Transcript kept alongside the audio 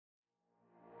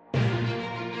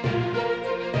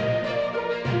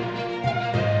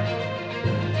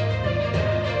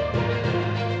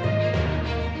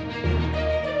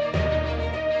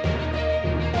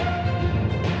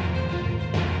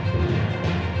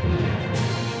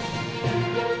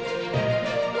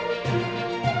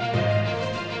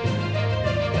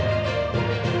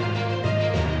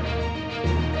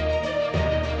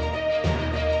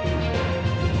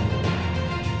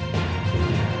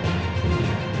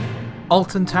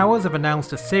Alton Towers have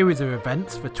announced a series of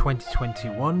events for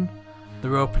 2021.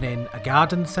 They're opening a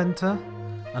garden centre,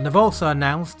 and they've also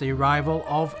announced the arrival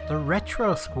of the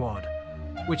Retro Squad,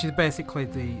 which is basically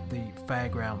the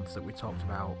fairgrounds that we talked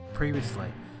about previously.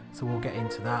 So we'll get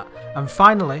into that. And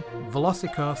finally,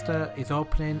 Velocicoaster is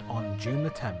opening on June the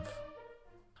 10th.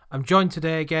 I'm joined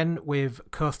today again with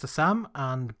Coaster Sam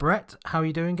and Brett. How are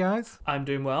you doing, guys? I'm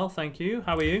doing well, thank you.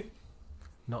 How are you?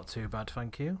 Not too bad,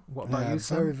 thank you. What about you,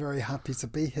 Sam? Very, very happy to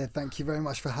be here. Thank you very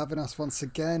much for having us once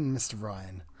again, Mr.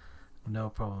 Ryan. No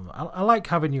problem. I like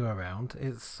having you around.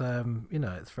 It's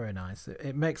it's very nice.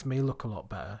 It makes me look a lot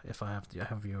better if I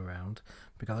have you around,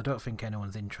 because I don't think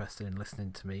anyone's interested in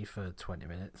listening to me for 20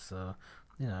 minutes. So,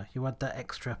 you add that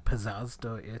extra pizzazz,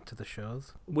 don't you, to the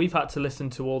shows? We've had to listen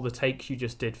to all the takes you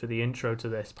just did for the intro to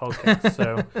this podcast.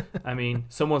 So, I mean,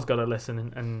 someone's got to listen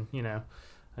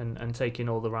and take in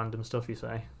all the random stuff you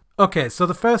say. Okay, so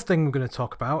the first thing we're going to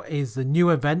talk about is the new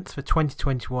events for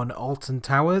 2021 Alton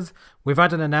Towers. We've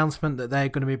had an announcement that they're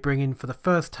going to be bringing for the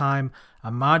first time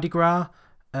a Mardi Gras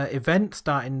event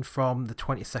starting from the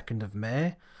 22nd of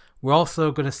May. We're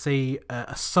also going to see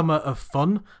a Summer of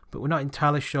Fun, but we're not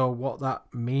entirely sure what that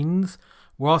means.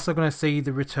 We're also going to see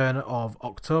the return of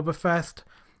Oktoberfest,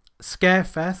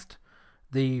 Scarefest,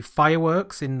 the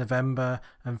fireworks in November,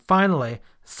 and finally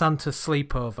Santa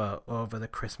sleepover over the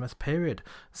Christmas period.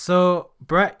 So,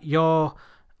 Brett, you're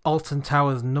Alton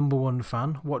Towers' #1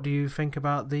 fan. What do you think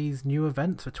about these new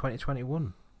events for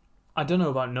 2021? I don't know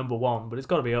about #1, but it's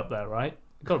got to be up there, right?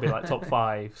 It's got to be like top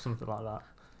 5, something like that.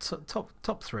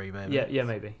 Top 3, maybe. Yeah,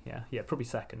 maybe. Yeah, probably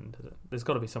second. There's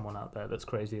got to be someone out there that's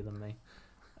crazier than me.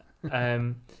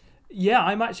 Yeah,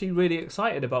 I'm actually really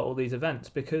excited about all these events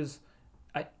because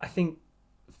I think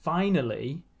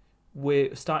finally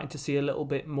we're starting to see a little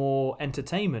bit more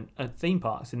entertainment at theme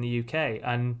parks in the UK,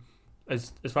 and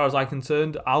as far as I'm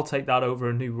concerned, I'll take that over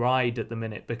a new ride at the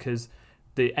minute, because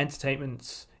the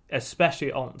entertainment, especially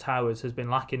at Alton Towers, has been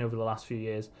lacking over the last few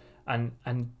years, and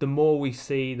the more we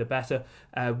see, the better.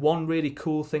 One really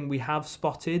cool thing we have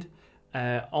spotted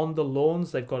on the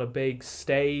lawns, they've got a big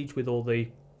stage with all the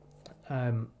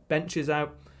benches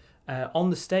out. On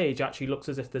the stage, actually looks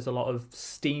as if there's a lot of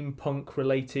steampunk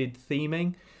related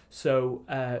theming. So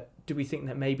do we think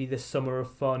that maybe this Summer of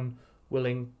Fun will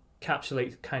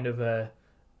encapsulate kind of a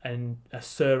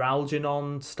Sir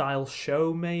Algernon style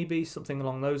show, maybe something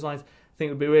along those lines? I think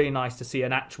it would be really nice to see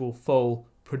an actual full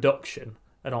production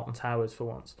at Alton Towers for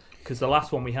once, because the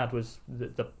last one we had was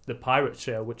the Pirate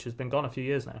Show, which has been gone a few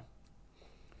years now.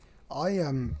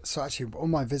 So actually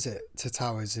on my visit to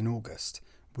Towers in August,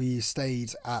 we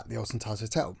stayed at the Alton Towers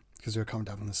Hotel because we were coming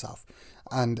down from the south,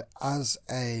 and as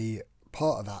a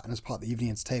part of that and as part of the evening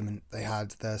entertainment, they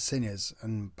had their singers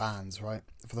and bands right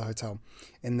for the hotel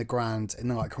in the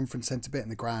conference centre bit, in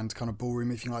the grand kind of ballroom,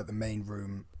 if you like, the main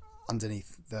room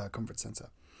underneath the conference centre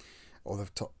or the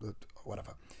top,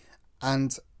 whatever.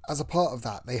 And as a part of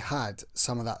that, they had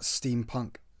some of that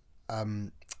steampunk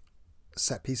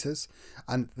set pieces,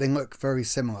 and they look very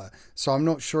similar. So I'm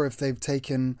not sure if they've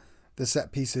taken the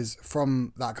set pieces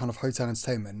from that kind of hotel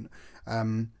entertainment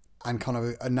and kind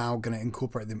of are now going to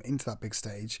incorporate them into that big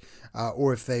stage,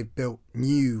 or if they've built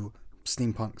new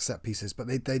steampunk set pieces. But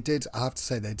they did, I have to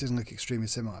say, they did look extremely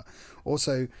similar.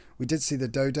 Also, we did see the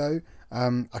Dodo.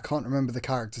 I can't remember the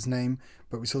character's name,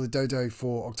 but we saw the Dodo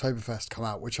for Oktoberfest come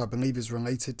out, which I believe is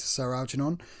related to Sir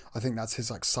Algernon. I think that's his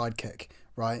sidekick,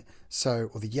 right? So,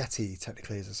 or the Yeti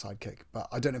technically is a sidekick, but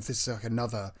I don't know if this is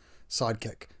another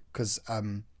sidekick, because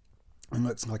it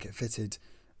looks like it fitted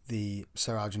the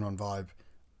Sir Algernon vibe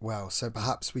well. So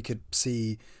perhaps we could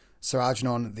see Sir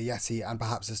Algernon, the Yeti, and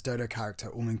perhaps this Dodo character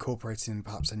all incorporated in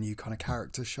perhaps a new kind of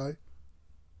character show.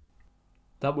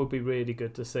 That would be really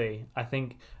good to see. I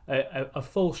think a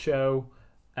full show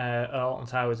at Alton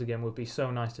Towers again would be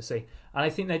so nice to see. And I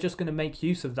think they're just going to make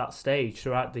use of that stage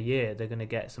throughout the year. They're going to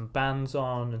get some bands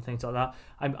on and things like that.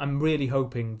 I'm really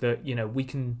hoping that we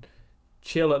can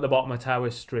chill at the bottom of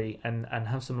Tower Street and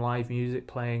have some live music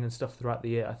playing and stuff throughout the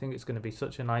year. I think it's going to be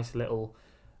such a nice little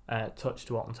touch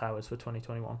to Alton Towers for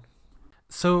 2021.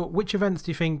 So which events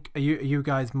do you think are you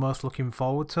guys most looking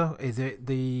forward to? Is it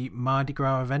the Mardi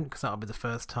Gras event, because that'll be the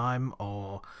first time,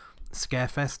 or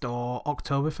Scarefest, or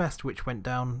Oktoberfest, which went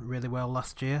down really well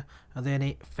last year? Are there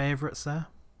any favourites there?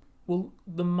 Well,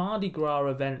 the Mardi Gras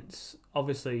events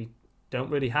obviously don't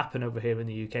really happen over here in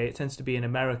the UK. It tends to be an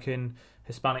American,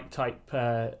 Hispanic type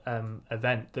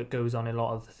event that goes on in a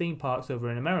lot of the theme parks over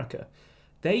in America.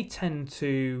 They tend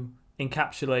to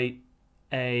encapsulate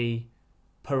a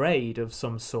parade of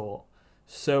some sort.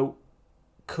 So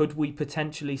could we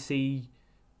potentially see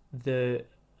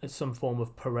some form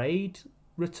of parade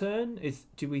return?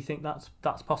 Do we think that's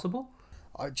possible?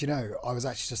 Do you know, I was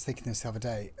actually just thinking this the other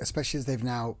day, especially as they've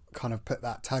now kind of put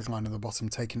that tagline on the bottom,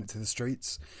 taking it to the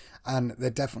streets. And there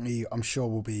definitely, I'm sure,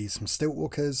 will be some stilt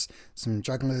walkers, some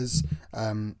jugglers.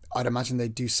 I'd imagine they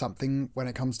do something when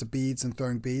it comes to beads and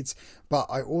throwing beads. But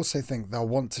I also think they'll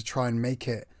want to try and make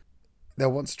it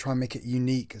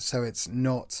unique, so it's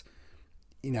not,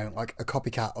 like a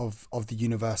copycat of the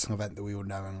Universal event that we all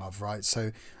know and love, right?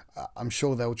 So I'm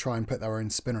sure they'll try and put their own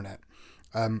spin on it.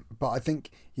 But I think,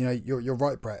 you're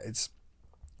right, Brett. It's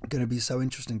going to be so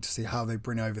interesting to see how they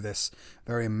bring over this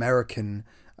very American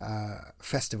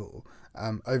festival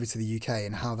over to the UK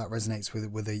and how that resonates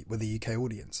with the UK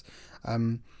audience.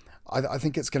 I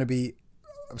think it's going to be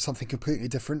something completely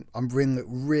different. I'm really,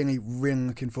 really, really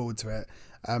looking forward to it.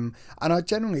 And I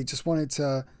generally just wanted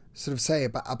to sort of say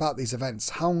about these events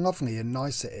how lovely and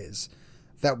nice it is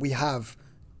that we have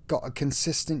got a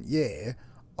consistent year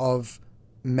of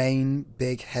main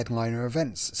big headliner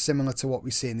events similar to what we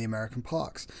see in the American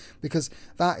parks, because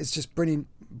that is just bringing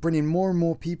more and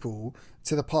more people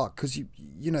to the park, because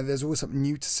there's always something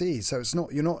new to see. So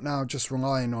you're not now just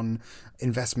relying on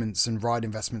investments and ride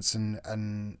investments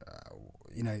and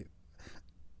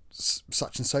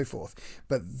such and so forth,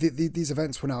 but these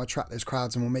events will now attract those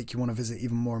crowds and will make you want to visit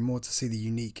even more and more to see the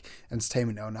unique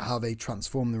entertainment and how they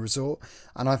transform the resort.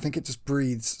 And I think it just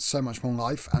breathes so much more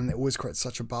life, and it always creates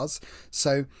such a buzz.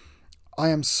 So I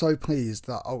am so pleased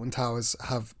that Alton Towers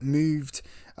have moved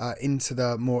into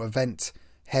the more event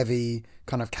heavy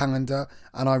kind of calendar,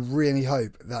 and I really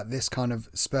hope that this kind of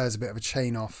spurs a bit of a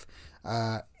chain off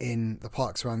in the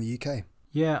parks around the UK.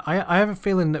 Yeah, I have a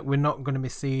feeling that we're not going to be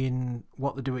seeing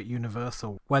what they do at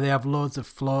Universal, where they have loads of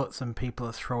floats and people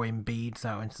are throwing beads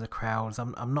out into the crowds.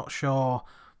 I'm not sure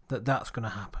that that's going to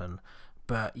happen,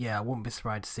 but yeah, I wouldn't be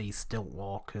surprised to see stilt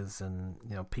walkers and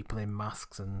people in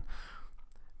masks, and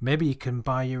maybe you can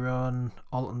buy your own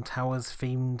Alton Towers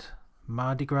themed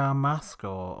Mardi Gras mask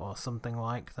or something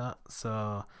like that.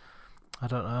 So I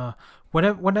don't know.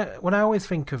 When I always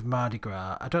think of Mardi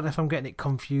Gras, I don't know if I'm getting it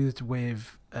confused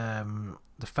with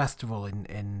the festival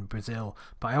in Brazil,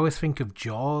 but I always think of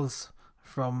Jaws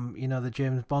from the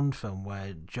James Bond film,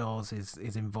 where Jaws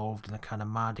is involved in a kind of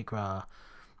Mardi Gras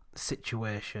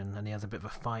situation and he has a bit of a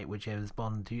fight with James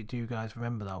Bond. Do you guys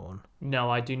remember that one? No,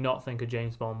 I do not think of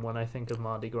James Bond when I think of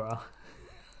Mardi Gras.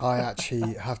 I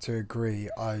actually have to agree.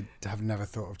 I have never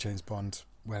thought of James Bond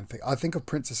I think of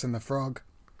Princess and the Frog.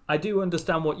 I do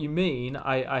understand what you mean.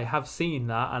 I have seen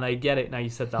that, and I get it now you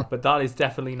said that, but that is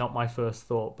definitely not my first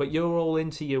thought. But you're all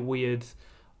into your weird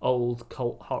old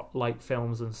cult like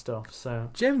films and stuff, so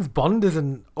James Bond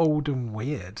isn't old and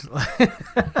weird.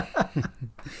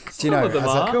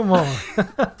 Come on.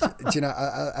 Do you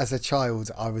know, as a child,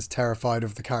 I was terrified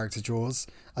of the character Jaws,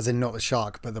 as in not the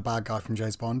shark, but the bad guy from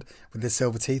James Bond with the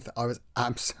silver teeth. I was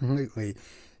absolutely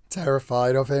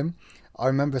terrified of him. I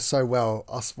remember so well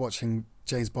us watching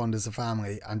James Bond as a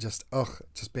family and just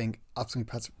being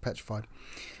absolutely petrified.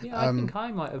 Yeah, I think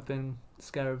I might have been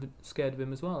scared of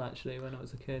him as well, actually, when I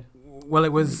was a kid. Well,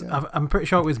 it was. Yeah. I'm pretty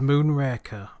sure it was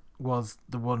Moonraker was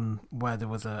the one where there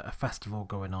was a festival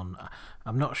going on.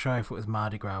 I'm not sure if it was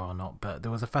Mardi Gras or not, but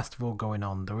there was a festival going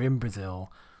on. They were in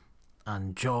Brazil,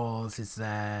 and Jaws is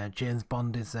there, James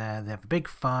Bond is there. They have a big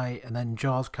fight, and then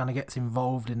Jaws kind of gets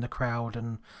involved in the crowd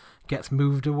and gets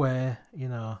moved away.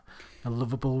 A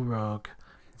lovable rogue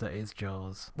that is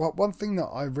Jaws. Well, one thing that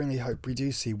I really hope we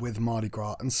do see with Mardi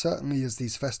Gras, and certainly as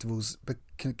these festivals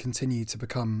continue to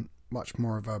become much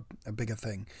more of a bigger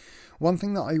thing, one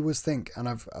thing that I always think, and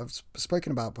I've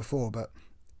spoken about before, but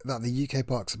that the UK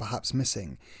parks are perhaps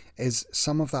missing, is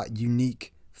some of that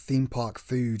unique theme park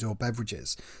food or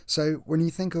beverages. So when you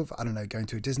think of, I don't know, going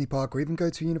to a Disney park or even go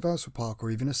to a Universal park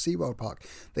or even a SeaWorld park,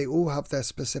 they all have their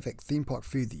specific theme park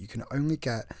food that you can only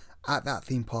get at that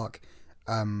theme park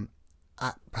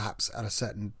perhaps at a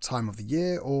certain time of the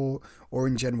year or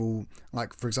in general.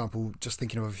 Like, for example, just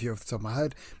thinking of a few off the top of my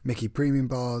head, Mickey Premium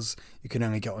Bars you can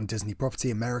only get on Disney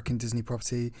property, American Disney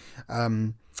property,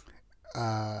 with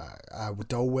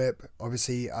Dole Whip,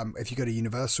 obviously. If you go to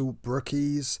Universal,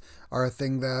 Brookies are a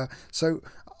thing there. So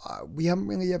we haven't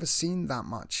really ever seen that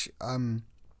much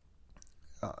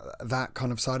that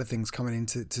kind of side of things coming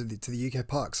into the UK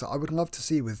parks. So I would love to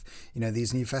see with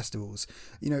these new festivals,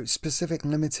 specific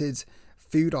limited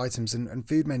food items and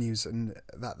food menus and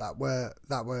that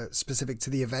were specific to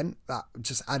the event, that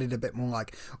just added a bit more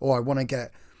like, I want to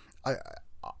get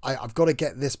I've got to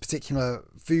get this particular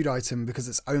food item because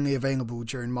it's only available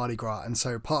during Mardi Gras, and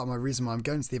so part of my reason why I'm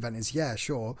going to the event is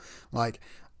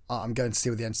I'm going to see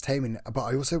all the entertainment, but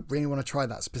I also really want to try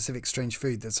that specific strange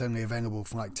food that's only available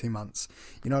for like 2 months.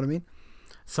 You know what I mean?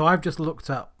 So I've just looked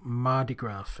at Mardi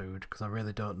Gras food because I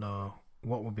really don't know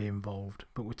what would be involved.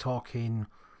 But we're talking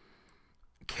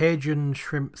Cajun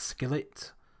shrimp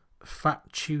skillet, Fat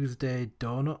Tuesday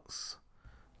donuts,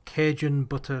 Cajun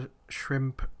butter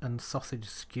shrimp and sausage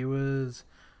skewers,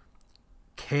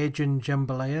 Cajun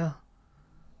jambalaya,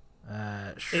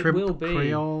 shrimp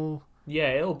Creole.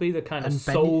 Yeah, it'll be the kind of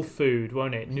soul food,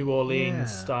 won't it? New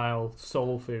Orleans style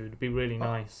soul food. It'd be really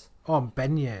nice. Oh,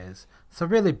 beignets. So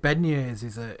really, beignets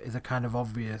is a kind of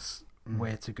obvious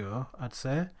way to go, I'd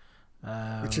say.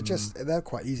 Which are they're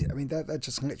quite easy. I mean, they're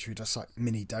just literally just like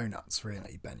mini donuts,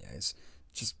 really. Beignets,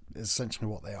 just essentially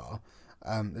what they are.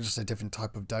 They're just a different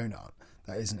type of donut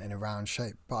that isn't in a round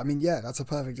shape. But I mean, yeah, that's a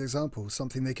perfect example.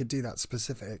 Something they could do that's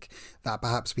specific that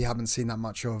perhaps we haven't seen that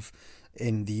much of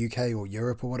in the UK or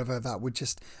Europe or whatever. That would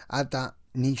just add that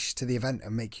niche to the event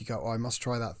and make you go, oh, I must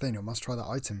try that thing, or must try that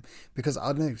item. Because I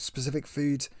don't know, specific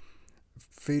food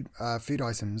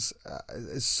items,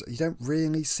 you don't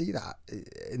really see that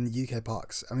in the UK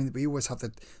parks. I mean, we always have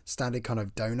the standard kind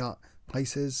of donut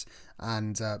places,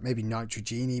 and maybe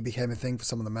Nitrogeni became a thing for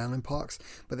some of the Maryland parks,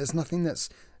 but there's nothing that's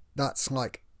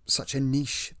like such a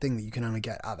niche thing that you can only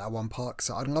get at that one park.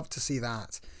 So I'd love to see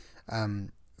that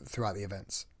throughout the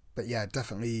events. But yeah,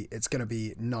 definitely it's going to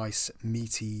be nice,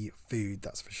 meaty food,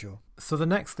 that's for sure. So the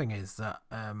next thing is that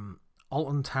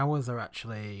Alton Towers are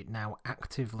actually now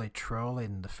actively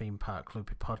trolling the Theme Park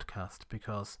Loopy podcast,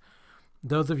 because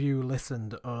those of you who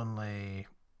listened only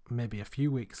maybe a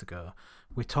few weeks ago,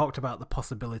 we talked about the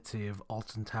possibility of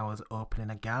Alton Towers opening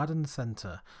a garden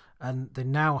centre, and they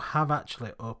now have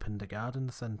actually opened a garden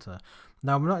centre.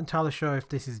 Now, I'm not entirely sure if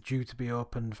this is due to be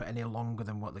opened for any longer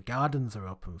than what the gardens are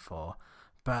open for,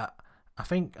 but I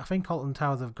think Alton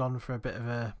Towers have gone for a bit of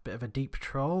a deep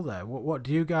troll there. What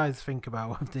do you guys think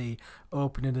about the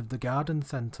opening of the garden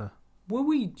centre? Were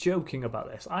we joking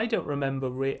about this? I don't remember.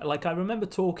 I remember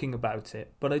talking about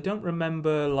it, but I don't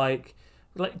remember like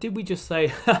did we just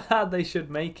say they should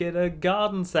make it a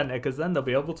garden centre because then they'll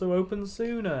be able to open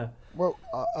sooner? Well,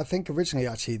 I think originally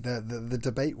actually the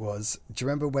debate was, do you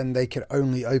remember when they could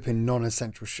only open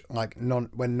non-essential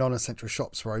when non-essential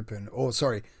shops were open, or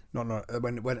sorry,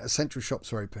 when essential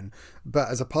shops were open, but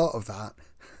as a part of that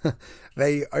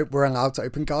they were allowed to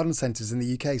open garden centres in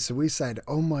the UK. So we said,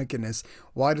 oh my goodness,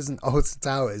 why doesn't Alton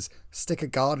Towers stick a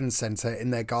garden centre in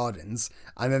their gardens,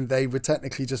 and then they would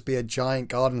technically just be a giant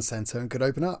garden centre and could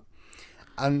open up?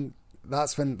 And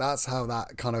that's how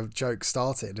that kind of joke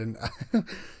started. And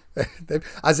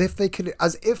as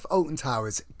if Alton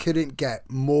Towers couldn't get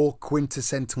more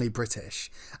quintessentially British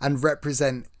and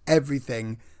represent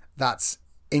everything that's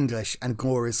English and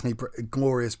glorious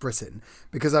Britain,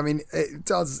 because I mean it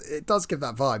does give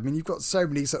that vibe. I mean, you've got so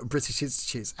many sort of British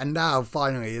institutes, and now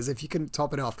finally, as if you couldn't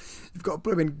top it off, you've got a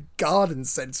blooming garden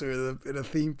centre in a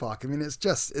theme park. I mean, it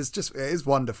is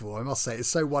wonderful. I must say, it's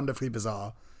so wonderfully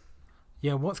bizarre.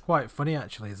 Yeah, what's quite funny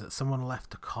actually is that someone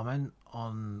left a comment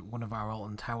on one of our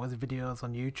Alton Towers videos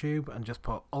on YouTube and just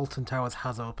put, Alton Towers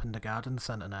has opened a garden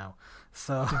centre now.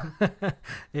 So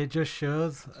it just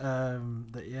shows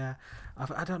that, yeah.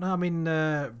 I don't know, I mean,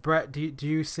 Brett, do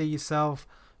you see yourself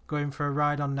going for a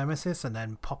ride on Nemesis and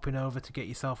then popping over to get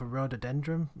yourself a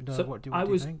rhododendron? What do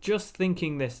you think? Just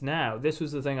thinking this now. This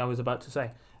was the thing I was about to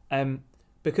say.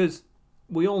 Because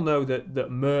we all know that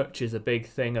merch is a big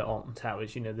thing at Alton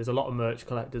Towers. You know, there's a lot of merch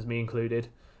collectors, me included.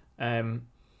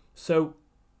 So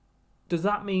does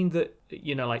that mean that,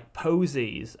 you know, like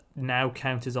posies now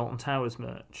count as Alton Towers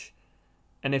merch?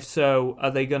 And if so, are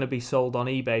they going to be sold on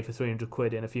eBay for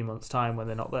 £300 in a few months' time when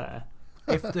they're not there?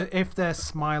 If they're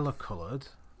Smiler coloured,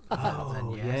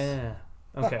 then yes. Yeah.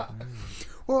 Okay.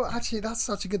 Well, actually, that's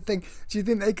such a good thing. Do you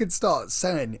think they could start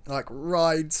selling like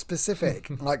ride specific,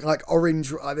 like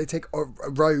orange? They take a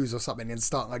rose or something and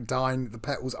start like dyeing the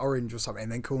petals orange or something,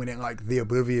 and then calling it like the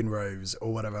Oblivion Rose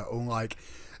or whatever, or like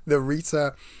the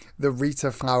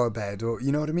Rita flower bed, or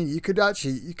you know what I mean? You could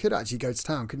actually go to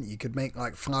town, couldn't you? You could make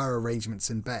like flower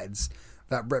arrangements in beds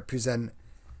that represent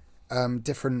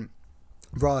different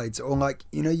rides, or like,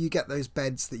 you know, you get those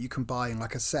beds that you can buy in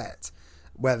like a set,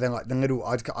 where they're like the little,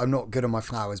 I'm not good on my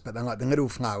flowers, but they're like the little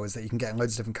flowers that you can get in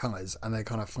loads of different colours, and they're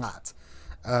kind of flat.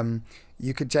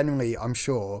 You could generally, I'm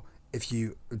sure, if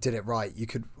you did it right, you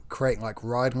could create like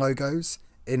ride logos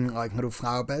in like little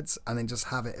flower beds, and then just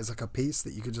have it as like a piece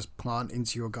that you could just plant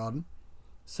into your garden.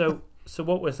 So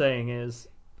what we're saying is,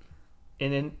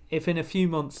 if in a few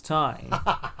months' time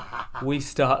we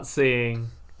start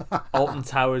seeing Alton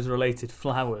Towers related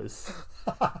flowers,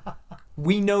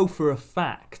 we know for a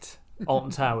fact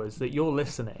Alton Towers, that you're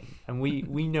listening, and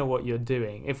we know what you're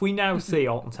doing. If we now see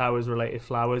Alton Towers related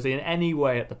flowers in any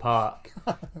way at the park,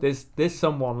 there's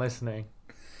someone listening.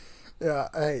 Yeah,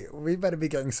 hey, we better be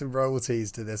getting some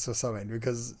royalties to this or something,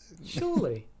 because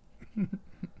Surely.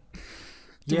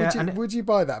 would you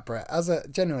buy that, Brett? As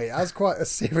quite a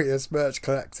serious merch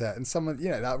collector, and someone, you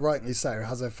know, that rightly so,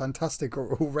 has a fantastic,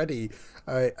 already,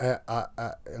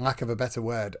 lack of a better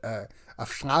word, a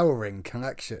flowering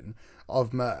collection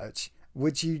of merch.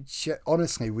 Would you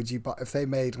honestly? Would you buy if they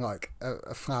made like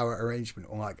a flower arrangement,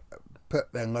 or like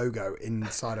put their logo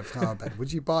inside a flower bed?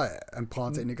 Would you buy it and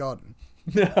plant it in your garden?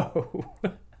 No.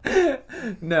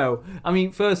 No. I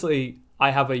mean, firstly, I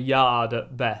have a yard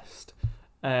at best.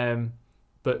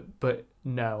 But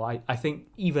no, I think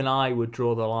even I would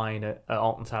draw the line at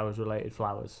Alton Towers related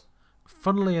flowers.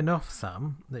 Funnily enough,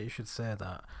 Sam, that you should say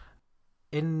that,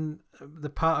 in the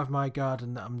part of my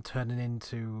garden that I'm turning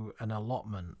into an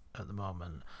allotment at the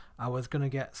moment, I was going to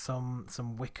get some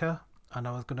wicker, and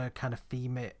I was going to kind of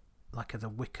theme it like as a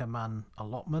Wicker Man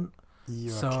allotment.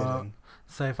 You're so kidding.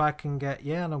 So if I can get,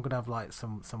 and I'm going to have like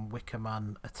some Wicker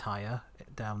Man attire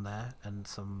down there, and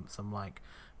some like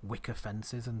wicker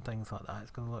fences and things like that. It's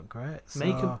going to look great. So,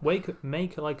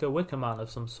 make like a wicker man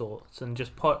of some sorts and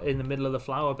just put in the middle of the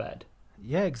flower bed.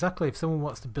 Yeah, exactly. If someone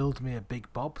wants to build me a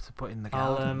big bob to put in the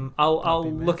garden,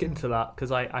 I'll look into that,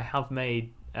 because I have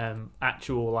made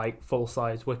actual like full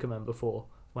size wicker men before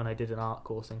when I did an art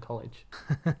course in college.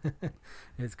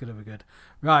 It's going to be good.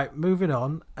 Right, moving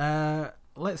on.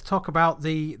 Let's talk about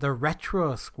the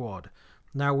Retro Squad.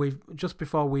 Now, just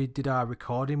before we did our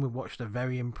recording, we watched a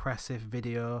very impressive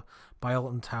video by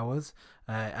Alton Towers.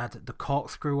 It had the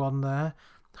corkscrew on there,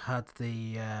 had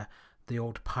the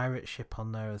old pirate ship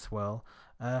on there as well.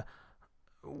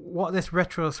 What this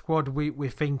Retro Squad we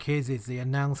think is the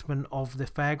announcement of the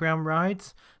fairground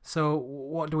rides. So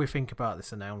what do we think about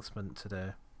this announcement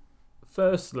today?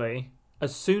 Firstly,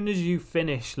 as soon as you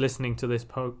finish listening to this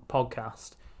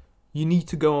podcast, you need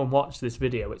to go and watch this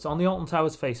video. It's on the Alton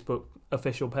Towers Facebook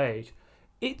official page.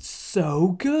 It's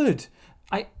so good.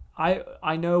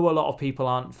 I know a lot of people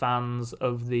aren't fans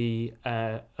of the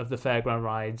fairground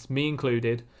rides, me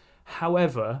included.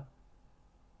 However,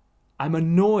 I'm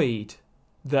annoyed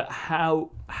that how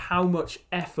much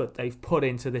effort they've put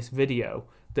into this video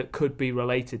that could be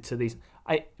related to these.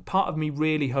 Part of me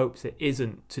really hopes it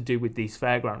isn't to do with these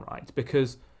fairground rides,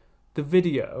 because the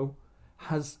video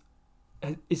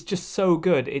it's just so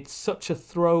good. It's such a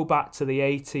throwback to the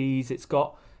 80s. It's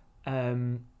got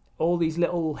all these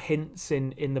little hints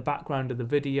in the background of the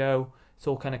video. It's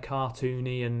all kind of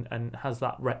cartoony and has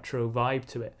that retro vibe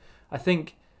to it. I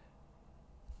think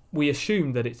we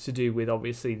assume that it's to do with,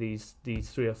 obviously, these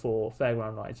 3 or 4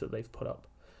 fairground rides that they've put up,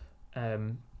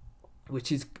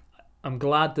 which is, I'm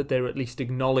glad that they're at least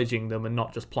acknowledging them and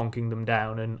not just plonking them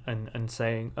down and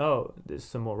saying, oh, there's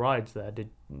some more rides there.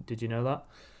 Did you know that?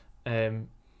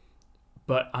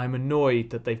 But I'm annoyed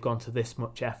that they've gone to this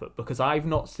much effort, because I've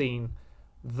not seen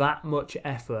that much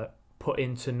effort put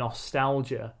into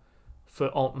nostalgia for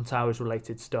Alton Towers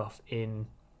related stuff in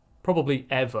probably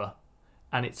ever,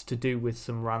 and it's to do with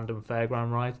some random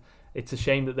fairground ride. It's a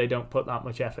shame that they don't put that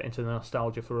much effort into the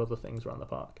nostalgia for other things around the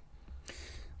park.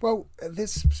 Well,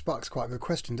 this sparks quite a good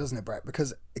question, doesn't it, Brett?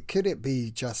 Because could it be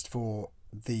just for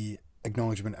the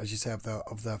acknowledgement, as you say, of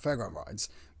the fairground rides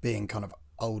being kind of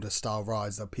older style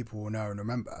rides that people will know and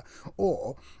remember,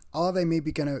 or are they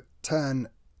maybe going to turn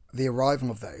the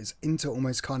arrival of those into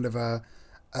almost kind of a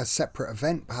separate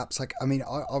event, perhaps? Like, I mean,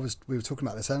 we were talking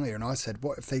about this earlier, and I said,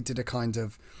 what if they did a kind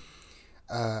of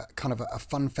a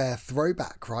fun fair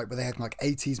throwback, right, where they had like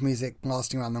 80s music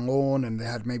blasting around the lawn, and they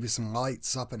had maybe some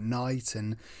lights up at night,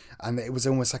 and it was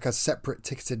almost like a separate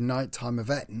ticketed nighttime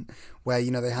event where, you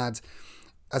know, they had,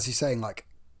 as you're saying, like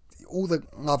all the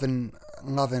loving,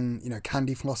 you know,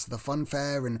 candy floss at the fun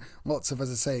fair, and lots of,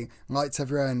 as I say, lights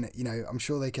everywhere, and, you know, I'm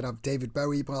sure they could have David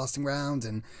Bowie blasting around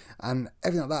and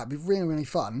everything like that. It'd be really, really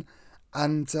fun,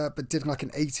 and but did like an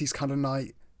 80s kind of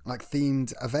night, like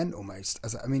themed event almost.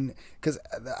 I mean, because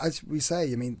as we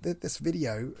say, I mean, this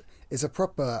video is a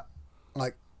proper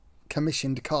like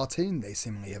commissioned cartoon they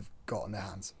seemingly have got on their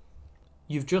hands.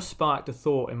 You've just sparked a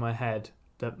thought in my head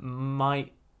that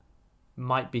might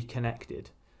be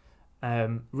connected.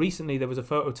 Recently there was a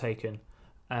photo taken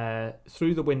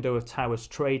through the window of Towers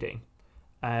Trading,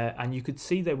 and you could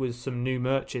see there was some new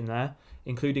merch in there,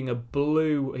 including a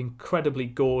blue, incredibly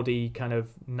gaudy kind of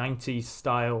 90s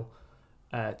style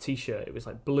t-shirt. It was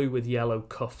like blue with yellow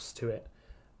cuffs to it,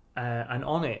 and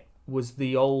on it was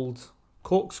the old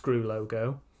corkscrew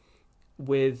logo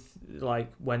with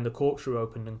like when the corkscrew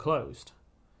opened and closed.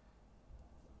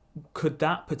 could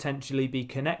that potentially be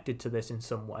connected to this in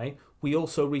some way? We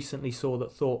also recently saw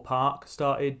that Thorpe Park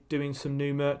started doing some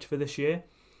new merch for this year,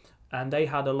 and they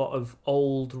had a lot of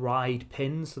old ride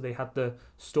pins. So they had the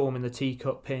Storm in the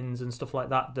Teacup pins and stuff like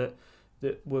that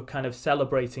that were kind of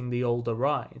celebrating the older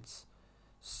rides.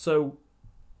 So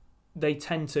they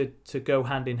tend to go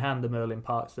hand in hand, the Merlin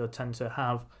parks. They'll tend to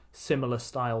have similar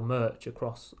style merch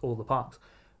across all the parks.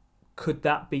 Could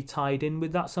that be tied in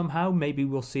with that somehow? Maybe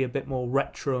we'll see a bit more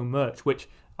retro merch, which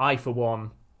I, for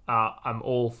one, am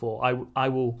all for. I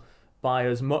will buy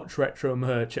as much retro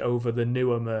merch over the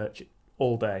newer merch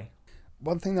all day.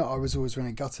 One thing that I was always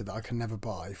really gutted that I could never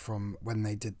buy from when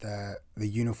they did the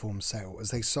uniform sale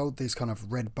is they sold these kind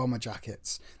of red bomber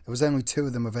jackets. There was only 2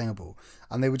 of them available,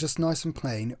 and they were just nice and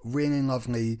plain, really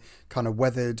lovely, kind of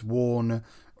weathered, worn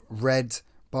red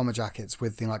bomber jackets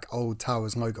with the like old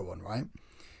Towers logo on, right?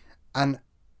 And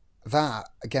that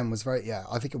again was very,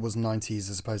 I think it was 90s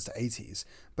as opposed to 80s.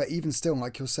 But even still,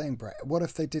 like you're saying, Brett, what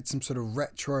if they did some sort of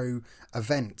retro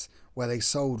event where they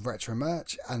sold retro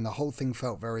merch and the whole thing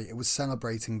felt it was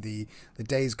celebrating the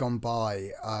days gone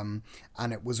by,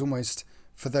 and it was almost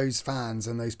for those fans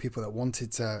and those people that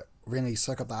wanted to really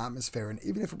soak up that atmosphere, and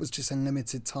even if it was just a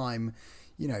limited time,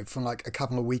 from like a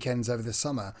couple of weekends over the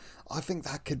summer, I think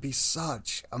that could be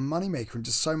such a moneymaker and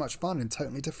just so much fun and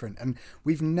totally different. And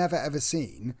we've never ever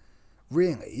seen,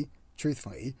 really,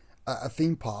 truthfully, a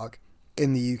theme park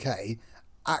in the UK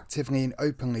actively and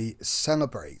openly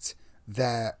celebrate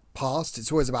their past.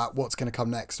 It's always about what's going to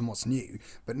come next and what's new,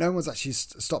 but no one's actually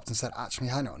stopped and said, actually,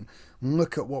 hang on,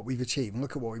 look at what we've achieved,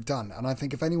 look at what we've done. And I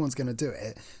think if anyone's going to do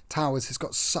it, Towers has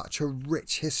got such a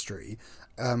rich history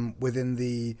within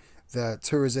the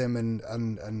tourism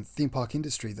and theme park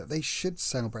industry that they should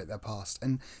celebrate their past,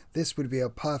 and this would be a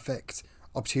perfect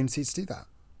opportunity to do that.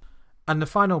 And the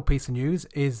final piece of news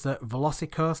is that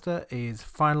Velocicoaster is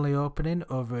finally opening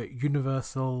over at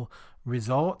Universal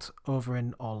Resort over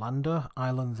in Orlando,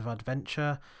 Islands of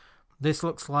Adventure. This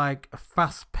looks like a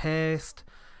fast-paced,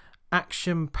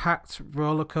 action-packed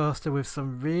roller coaster with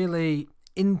some really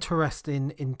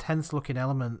interesting, intense-looking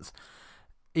elements.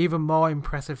 Even more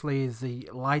impressively is the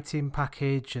lighting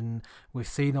package, and we've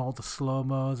seen all the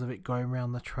slow-mos of it going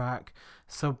around the track.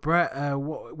 So, Brett,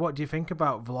 what do you think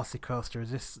about Velocicoaster?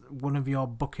 Is this one of your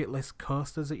bucket list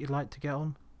coasters that you'd like to get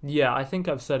on? Yeah, I think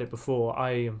I've said it before.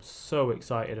 I am so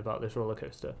excited about this roller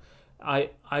coaster.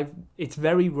 It's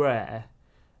very rare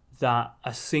that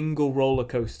a single roller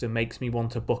coaster makes me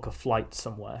want to book a flight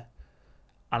somewhere.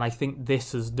 And I think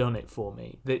this has done it for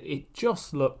me. It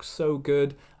just looks so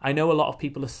good. I know a lot of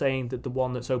people are saying that the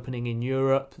one that's opening in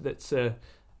Europe, that's a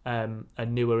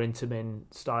newer Intamin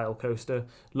style coaster,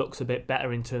 looks a bit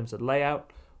better in terms of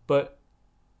layout. But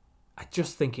I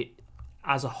just think it,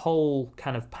 as a whole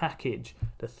kind of package,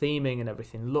 the theming and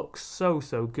everything looks so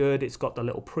good. It's got the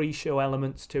little pre-show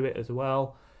elements to it as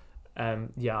well.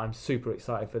 I'm super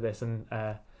excited for this. And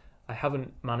I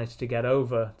haven't managed to get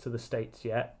over to the States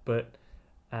yet, but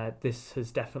this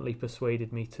has definitely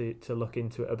persuaded me to look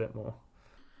into it a bit more.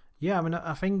 Yeah, I mean,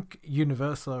 I think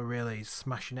Universal are really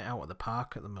smashing it out at the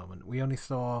park at the moment. We only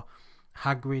saw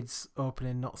Hagrid's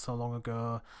opening not so long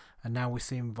ago, and now we're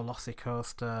seeing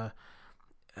Velocicoaster.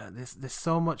 There's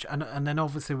so much, and then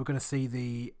obviously we're going to see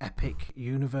the Epic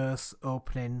Universe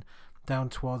opening down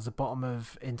towards the bottom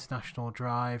of International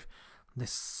Drive.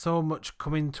 There's so much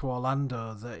coming to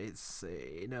Orlando that it's,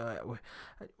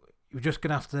 we're just going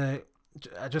to have to.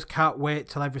 I just can't wait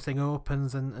till everything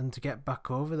opens and to get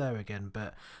back over there again.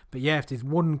 But yeah, if there's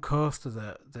one coaster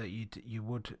that you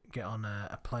would get on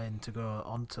a plane to go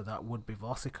onto, that would be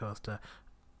Velocicoaster,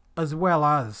 as well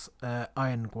as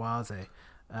Iron Gwazi.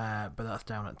 But that's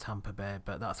down at Tampa Bay.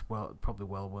 But that's probably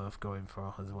well worth going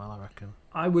for as well, I reckon.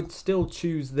 I would still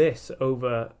choose this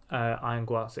over Iron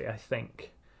Gwazi, I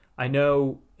think. I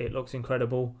know it looks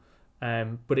incredible.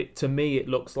 But to me, it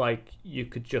looks like you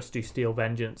could just do Steel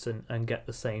Vengeance and get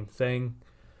the same thing.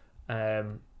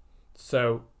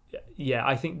 So, yeah,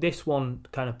 I think this one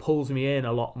kind of pulls me in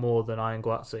a lot more than Iron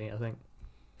Gwazi, I think.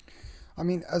 I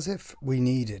mean, as if we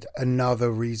needed another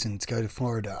reason to go to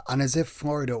Florida, and as if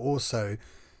Florida also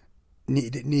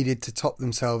needed to top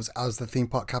themselves as the theme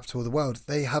park capital of the world.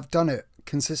 They have done it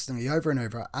consistently over and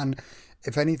over, and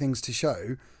if anything's to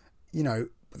show,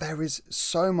 there is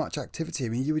so much activity. I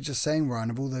mean, you were just saying, Ryan,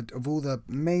 of all the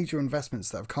major investments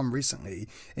that have come recently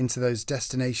into those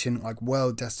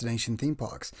world destination theme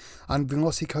parks, and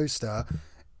Velocicoaster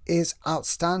is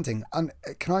outstanding. And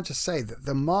can I just say that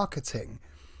the marketing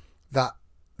that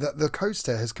the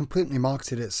coaster has completely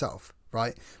marketed itself,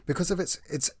 right? Because of its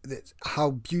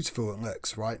how beautiful it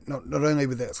looks, right? Not only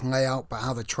with its layout, but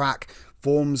how the track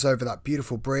forms over that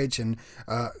beautiful bridge and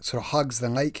sort of hugs the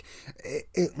lake.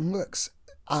 It looks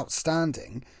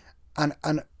outstanding. And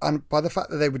by the fact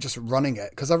that they were just running it,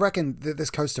 because I reckon that this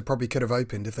coaster probably could have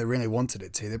opened if they really wanted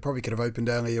it to. They probably could have opened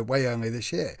earlier, way earlier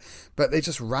this year. But they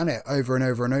just ran it over and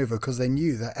over and over because they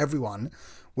knew that everyone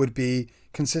would be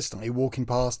consistently walking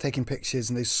past, taking pictures,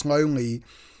 and they slowly,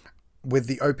 with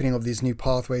the opening of these new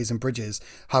pathways and bridges,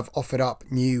 have offered up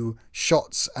new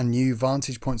shots and new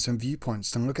vantage points and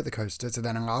viewpoints to look at the coaster to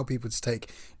then allow people to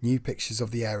take new pictures of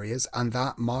the areas, and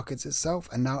that markets itself,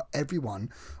 and now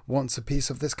everyone wants a piece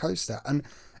of this coaster, and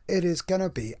it is going to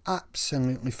be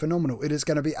absolutely phenomenal. It is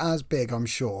going to be as big, I'm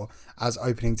sure, as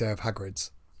opening day of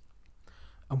Hagrid's.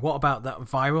 And what about that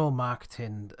viral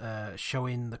marketing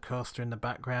showing the coaster in the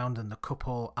background and the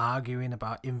couple arguing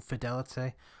about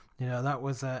infidelity? You know, that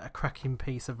was a cracking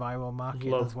piece of viral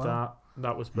marketing as well. Loved that.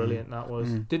 That was brilliant. That was.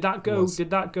 Did that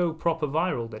go proper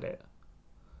viral? Did it?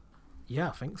 Yeah,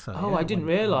 I think so. Oh, yeah, I didn't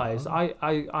realise. I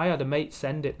had a mate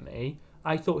send it me.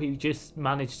 I thought he just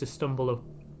managed to stumble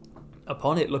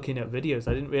upon it looking at videos.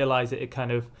 I didn't realise it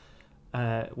kind of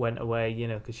went away. You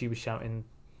know, because she was shouting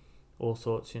all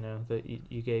sorts. You know, that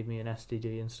you gave me an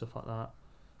STD and stuff like that.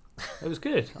 It was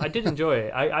good. I did enjoy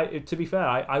it. I to be fair,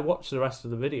 I watched the rest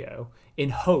of the video in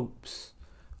hopes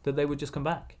that they would just come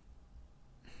back.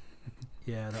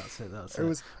 Yeah, that's it. It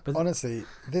was honestly,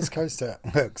 this coaster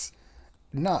looks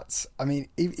nuts. I mean,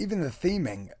 even the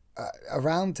theming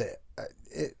around it,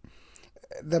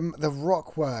 the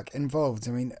rock work involved.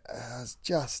 I mean, it's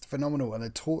just phenomenal. And the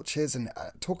torches, and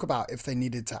talk about if they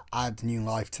needed to add new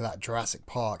life to that Jurassic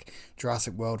Park,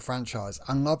 Jurassic World franchise.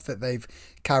 I love that they've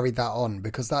carried that on,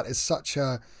 because that is such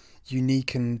a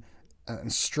unique and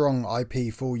strong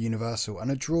IP for Universal and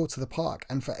a draw to the park.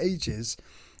 And for ages,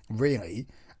 really,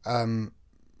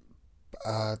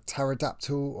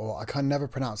 Pterodactyl, or I can never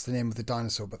pronounce the name of the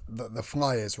dinosaur, but the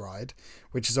Flyers ride,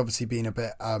 which has obviously been a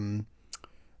bit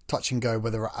touch and go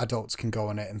whether adults can go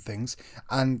on it and things,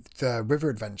 and the River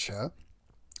Adventure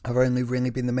have only really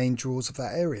been the main draws of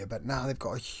that area. But now they've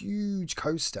got a huge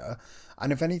coaster,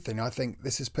 and if anything, I think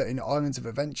this is putting Islands of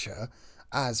Adventure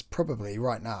as probably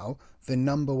right now the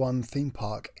 #1 theme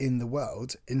park in the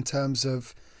world in terms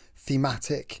of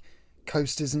thematic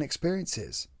coasters and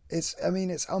experiences. It's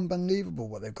unbelievable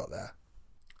what they've got there.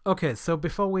 Okay, so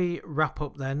before we wrap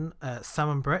up then, Sam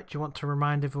and Brett, do you want to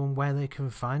remind everyone where they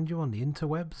can find you on the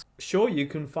interwebs? Sure, you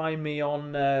can find me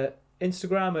on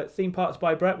Instagram at Theme Parks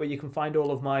by Brett, where you can find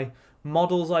all of my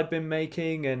models I've been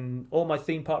making and all my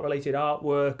theme park related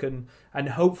artwork, and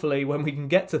hopefully when we can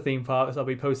get to theme parks, I'll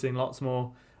be posting lots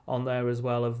more on there as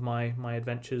well of my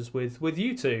adventures with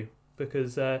you two,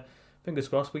 because fingers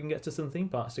crossed we can get to some theme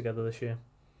parks together this year.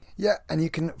 Yeah, and you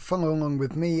can follow along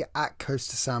with me at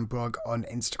Coaster Sam Blog on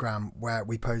Instagram, where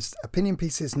we post opinion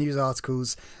pieces, news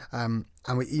articles, and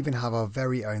we even have our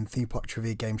very own theme park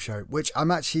trivia game show, which I'm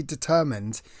actually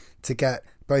determined to get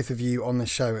both of you on the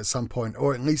show at some point,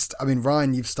 or at least, I mean,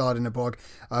 Ryan, you've starred in a blog.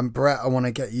 Brett, I want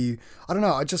to get you. I don't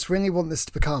know. I just really want this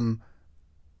to become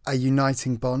a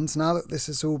uniting bond. Now that this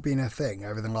has all been a thing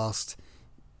over the last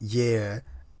year,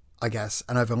 I guess,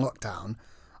 and over lockdown,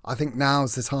 I think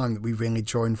now's the time that we really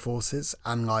join forces,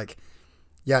 and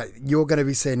you're going to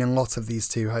be seeing a lot of these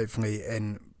two hopefully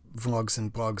in vlogs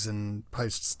and blogs and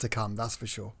posts to come, that's for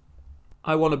sure.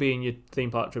 I want to be in your theme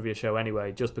park trivia show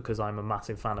anyway, just because I'm a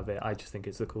massive fan of it. I just think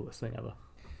it's the coolest thing ever.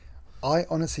 I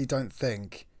honestly don't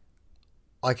think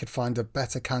I could find a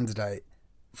better candidate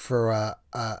for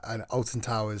an Alton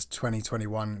Towers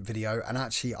 2021 video, and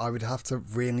actually I would have to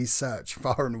really search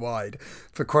far and wide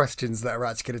for questions that are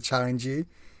actually going to challenge you,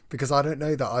 because I don't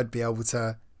know that I'd be able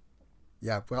to.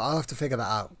 Yeah, well, I'll have to figure that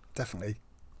out, definitely.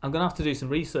 I'm going to have to do some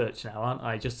research now, aren't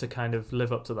I, just to kind of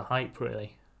live up to the hype,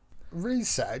 really.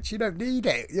 Research? You don't need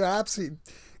it. You're absolutely...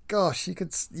 Gosh, you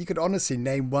could honestly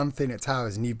name one thing at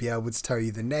Towers and you'd be able to tell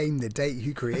you the name, the date,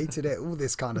 who created it, all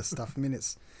this kind of stuff. I mean,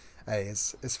 it's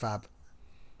fab.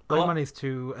 I managed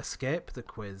to escape the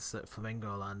quiz at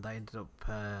Flamingo Land. I ended up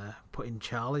putting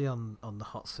Charlie on the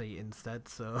hot seat instead.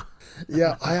 So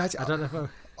yeah, I don't know if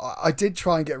I did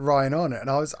try and get Ryan on it, and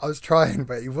I was trying,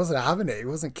 but he wasn't having it. He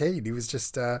wasn't keen. He was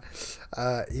just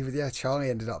Charlie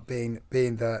ended up being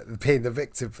the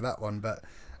victim for that one. But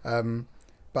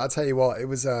I tell you what, that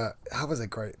was a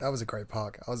great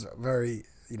park. I was very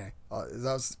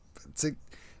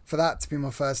for that to be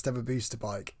my first ever booster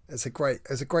bike. It's a great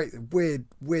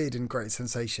weird and great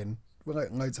sensation.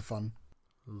 Loads of fun.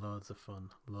 Loads of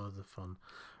fun.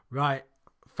 Right.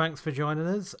 Thanks for joining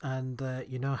us, and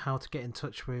you know how to get in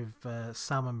touch with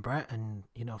Sam and Brett, and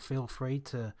feel free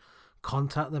to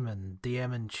contact them and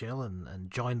DM and chill and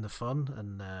join the fun,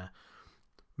 and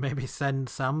Maybe send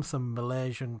Sam some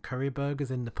Malaysian curry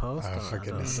burgers in the post. Oh, for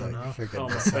goodness sake. For Oh, my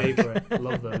goodness sake. favourite.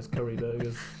 Love those curry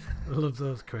burgers. Love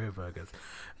those curry burgers.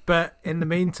 But in the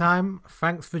meantime,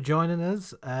 thanks for joining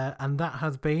us. And that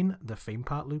has been the Theme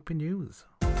Park Looping News.